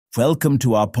Welcome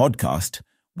to our podcast,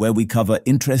 where we cover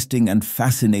interesting and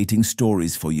fascinating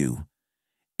stories for you.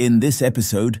 In this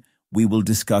episode, we will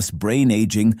discuss brain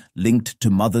aging linked to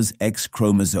mother's X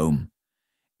chromosome.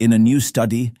 In a new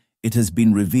study, it has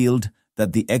been revealed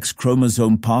that the X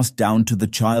chromosome passed down to the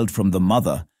child from the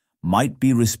mother might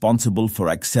be responsible for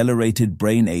accelerated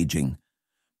brain aging,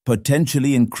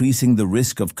 potentially increasing the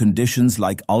risk of conditions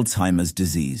like Alzheimer's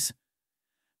disease.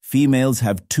 Females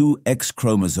have two X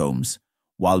chromosomes,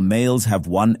 while males have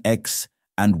one X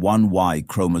and one Y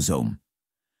chromosome.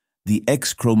 The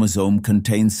X chromosome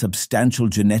contains substantial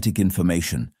genetic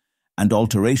information, and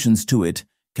alterations to it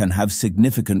can have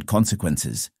significant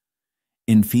consequences.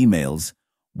 In females,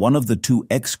 one of the two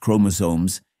X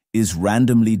chromosomes is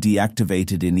randomly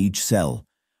deactivated in each cell,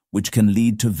 which can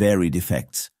lead to varied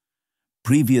effects.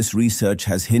 Previous research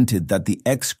has hinted that the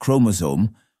X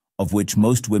chromosome, of which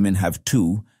most women have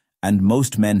two and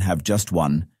most men have just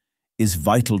one, is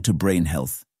vital to brain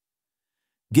health.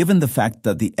 Given the fact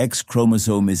that the X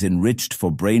chromosome is enriched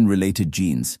for brain-related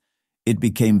genes, it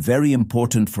became very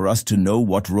important for us to know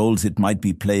what roles it might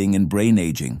be playing in brain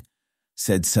aging,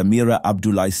 said Samira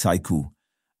Abdullahi Saiku,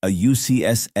 a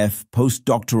UCSF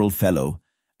postdoctoral fellow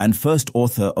and first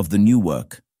author of the new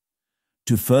work.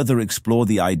 To further explore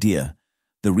the idea,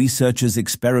 the researchers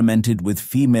experimented with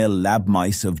female lab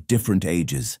mice of different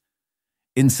ages.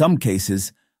 In some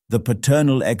cases, the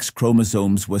paternal X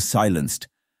chromosomes were silenced,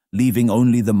 leaving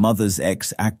only the mother's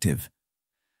X active.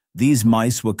 These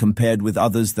mice were compared with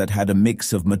others that had a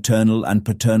mix of maternal and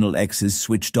paternal X's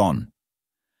switched on.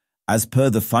 As per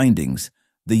the findings,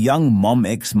 the young mom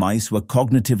X mice were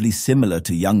cognitively similar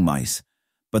to young mice,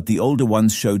 but the older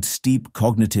ones showed steep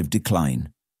cognitive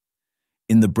decline.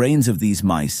 In the brains of these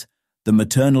mice, the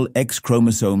maternal X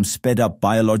chromosome sped up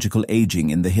biological aging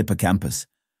in the hippocampus,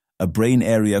 a brain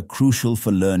area crucial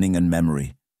for learning and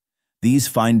memory. These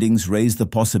findings raise the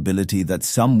possibility that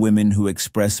some women who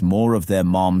express more of their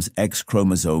mom's X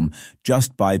chromosome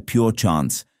just by pure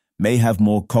chance may have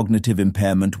more cognitive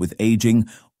impairment with aging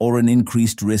or an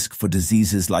increased risk for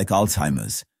diseases like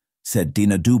Alzheimer's, said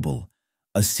Dina Dubel,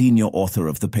 a senior author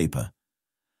of the paper.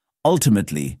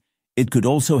 Ultimately, it could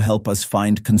also help us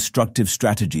find constructive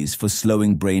strategies for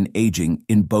slowing brain aging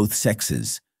in both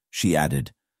sexes, she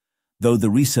added. Though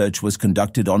the research was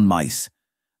conducted on mice,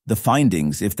 the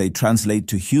findings, if they translate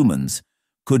to humans,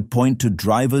 could point to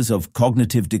drivers of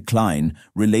cognitive decline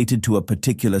related to a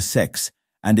particular sex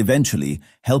and eventually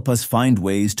help us find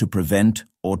ways to prevent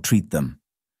or treat them.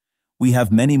 We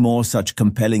have many more such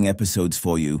compelling episodes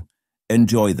for you.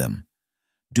 Enjoy them.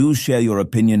 Do share your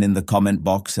opinion in the comment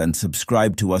box and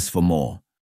subscribe to us for more.